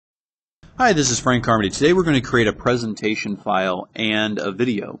Hi, this is Frank Carmody. Today we're going to create a presentation file and a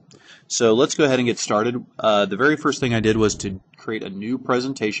video. So let's go ahead and get started. The very first thing I did was to create a new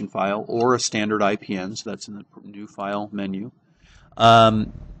presentation file or a standard IPN, so that's in the new file menu. I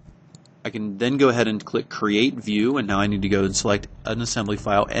can then go ahead and click Create View, and now I need to go and select an assembly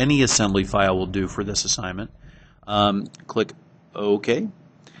file. Any assembly file will do for this assignment. Click OK.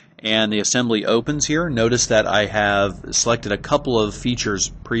 And the assembly opens here. Notice that I have selected a couple of features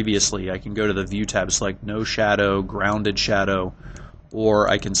previously. I can go to the View tab, select No Shadow, Grounded Shadow, or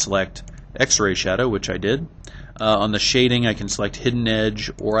I can select X-Ray Shadow, which I did. On the shading, I can select Hidden Edge,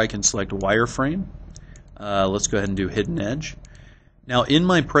 or I can select Wireframe. Let's go ahead and do Hidden Edge. Now in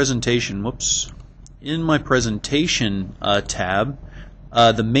my presentation, tab,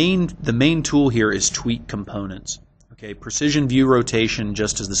 the main tool here is Tweak Components. Okay, Precision View Rotation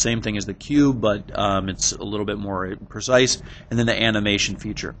just is the same thing as the cube, but it's a little bit more precise, and then the animation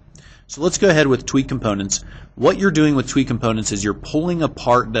feature. So let's go ahead with Tweak Components. What you're doing with Tweak Components is you're pulling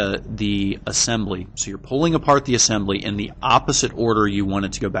apart the assembly. So you're pulling apart the assembly in the opposite order you want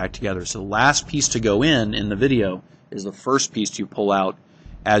it to go back together. So the last piece to go in the video is the first piece you pull out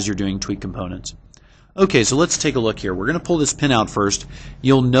as you're doing Tweak Components. Okay, so let's take a look here. We're going to pull this pin out first.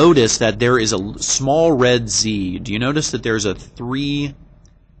 You'll notice that there is a small red Z. Do you notice that there's a three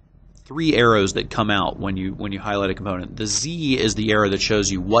arrows that come out when you highlight a component? The Z is the arrow that shows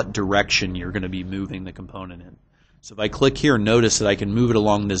you what direction you're going to be moving the component in. So if I click here, notice that I can move it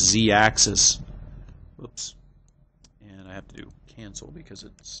along the Z axis. Whoops. And I have to do cancel because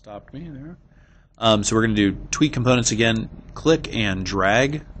it stopped me there. So we're going to do Tweak Components again. Click and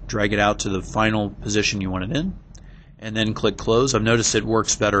drag it out to the final position you want it in, and then click Close. I've noticed it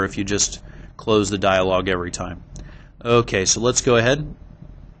works better if you just close the dialog every time. Okay, so let's go ahead.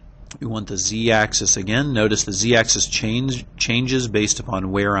 We want the Z-axis again. Notice the Z-axis changes based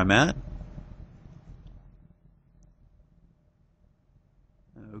upon where I'm at.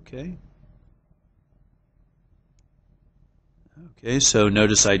 Okay. Okay, so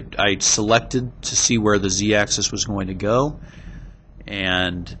notice I selected to see where the Z-axis was going to go,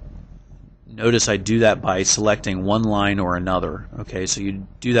 and notice I do that by selecting one line or another. Okay, so you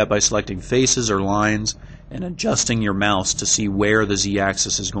do that by selecting faces or lines and adjusting your mouse to see where the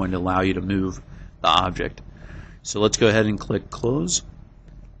Z-axis is going to allow you to move the object. So let's go ahead and click Close.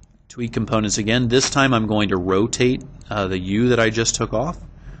 Tweak Components again. This time I'm going to rotate the U that I just took off.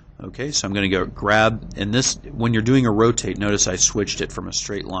 Okay, so I'm going to go grab, and this, when you're doing a rotate, notice I switched it from a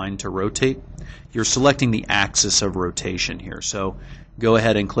straight line to rotate. You're selecting the axis of rotation here. So go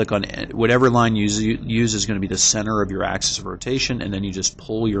ahead and click on whatever line you use is going to be the center of your axis of rotation, and then you just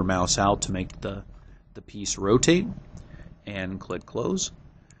pull your mouse out to make the piece rotate, and click Close.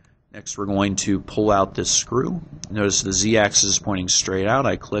 Next we're going to pull out this screw. Notice the Z-axis is pointing straight out.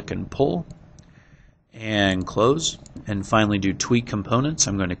 I click and pull, and close, and finally do Tweak Components.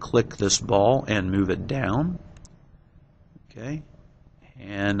 I'm going to click this ball and move it down. Okay,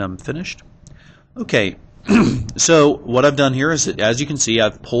 and I'm finished. Okay, so what I've done here is that, as you can see,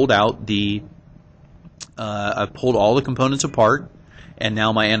 I've pulled out I've pulled all the components apart, and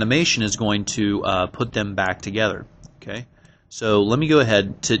now my animation is going to put them back together. Okay, so let me go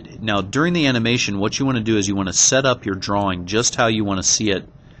ahead to now. During the animation, what you want to do is you want to set up your drawing just how you want to see it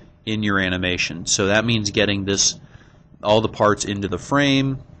in your animation. So that means getting all the parts into the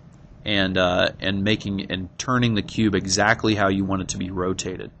frame and turning the cube exactly how you want it to be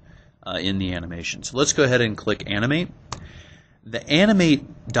rotated in the animation. So let's go ahead and click Animate. The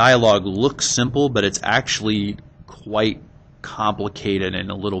Animate dialog looks simple, but it's actually quite complicated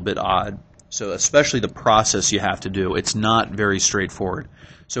and a little bit odd. So especially the process you have to do, it's not very straightforward.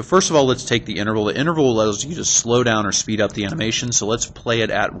 So first of all, let's take the interval. The interval allows you to slow down or speed up the animation, so let's play it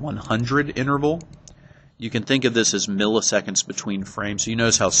at 100 interval. You can think of this as milliseconds between frames, so you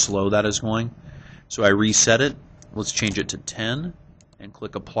notice how slow that is going. So I reset it. Let's change it to 10 and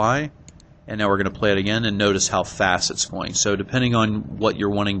click Apply. And now we're going to play it again, and notice how fast it's going. So depending on what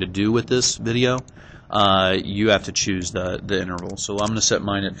you're wanting to do with this video, you have to choose the interval. So I'm going to set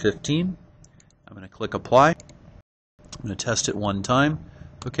mine at 15. I'm going to click Apply. I'm going to test it one time.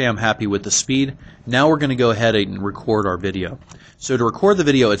 Okay, I'm happy with the speed. Now we're going to go ahead and record our video. So to record the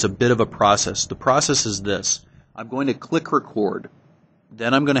video, it's a bit of a process. The process is this. I'm going to click Record.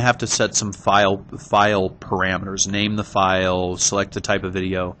 Then I'm going to have to set some file parameters. Name the file, select the type of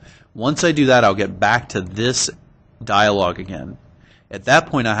video. Once I do that, I'll get back to this dialog again. At that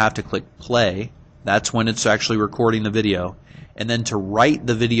point, I have to click Play. That's when it's actually recording the video. And then to write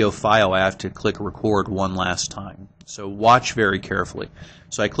the video file, I have to click Record one last time. So watch very carefully.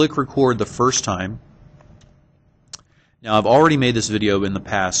 So I click Record the first time. Now I've already made this video in the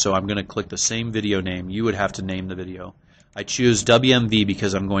past, so I'm going to click the same video name. You would have to name the video. I choose WMV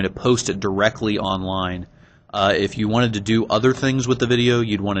because I'm going to post it directly online. If you wanted to do other things with the video,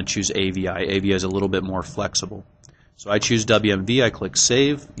 you'd want to choose AVI. AVI is a little bit more flexible. So I choose WMV, I click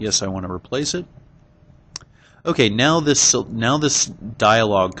Save. Yes, I want to replace it. Okay, now this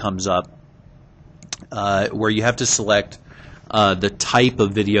dialog comes up where you have to select the type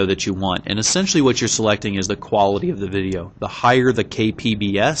of video that you want. And essentially what you're selecting is the quality of the video. The higher the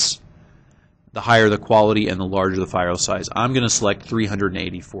KPBS, the higher the quality and the larger the file size. I'm going to select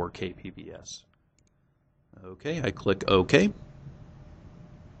 384 KPBS. Okay, I click OK.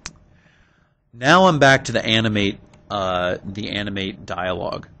 Now I'm back to the animate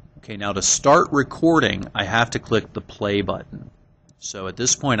dialog. Okay, now to start recording, I have to click the play button. So at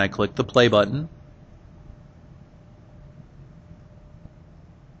this point, I click the play button.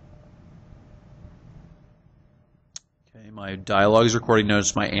 Okay, my dialog is recording.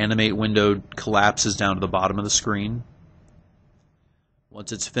 Notice my animate window collapses down to the bottom of the screen.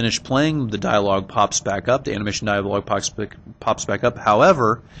 Once it's finished playing, the dialog pops back up. The animation dialog pops back up.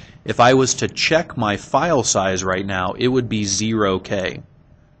 However, if I was to check my file size right now, it would be 0K.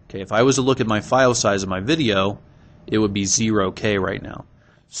 Okay, if I was to look at my file size of my video, it would be 0K right now.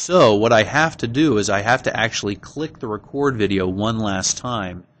 So what I have to do is I have to actually click the record video one last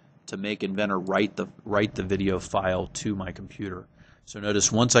time to make Inventor write the video file to my computer. So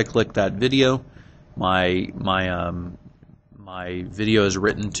notice once I click that video, my video is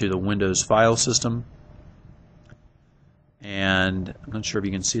written to the Windows file system. And I'm not sure if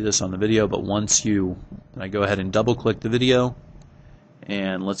you can see this on the video, but I go ahead and double click the video,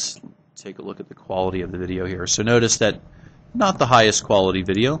 and let's take a look at the quality of the video here. So notice that not the highest quality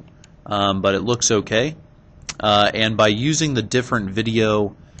video, but it looks okay. And by using the different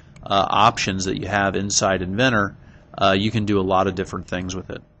video options that you have inside Inventor, you can do a lot of different things with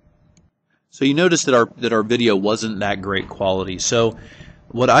it. So you notice that our video wasn't that great quality. So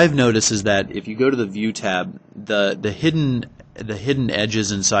what I've noticed is that if you go to the View tab, the hidden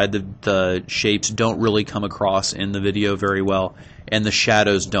edges inside the shapes don't really come across in the video very well, and the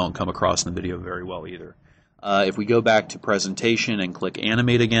shadows don't come across in the video very well either. If we go back to Presentation and click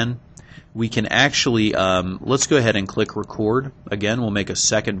Animate again, we can actually, let's go ahead and click Record. Again, we'll make a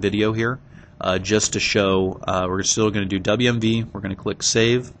second video here just to show. We're still going to do WMV. We're going to click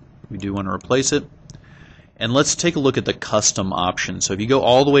Save. We do want to replace it. And let's take a look at the custom option. So if you go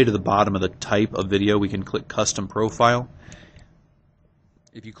all the way to the bottom of the type of video, we can click Custom Profile.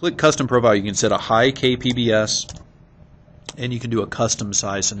 If you click Custom Profile, you can set a high KPBS, and you can do a custom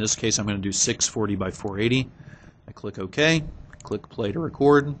size. So in this case, I'm going to do 640 by 480. I click OK. Click Play to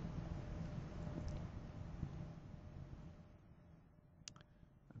record.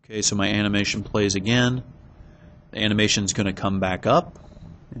 Okay, so my animation plays again. The animation is going to come back up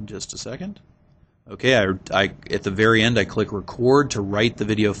in just a second. Okay, at the very end I click Record to write the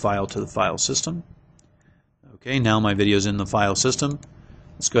video file to the file system. Okay, now my video is in the file system.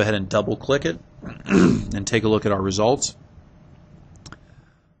 Let's go ahead and double click it and take a look at our results.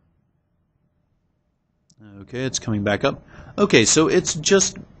 Okay, it's coming back up. Okay, so it's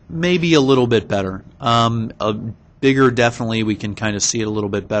just maybe a little bit better. Bigger, definitely, we can kind of see it a little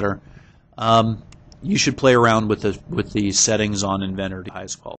bit better. You should play around with the settings on Inventor to the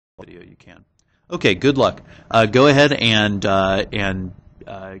highest quality video you can. Okay, good luck. Go ahead and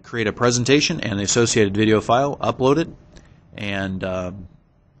create a presentation and the associated video file, upload it, and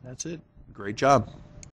that's it. Great job.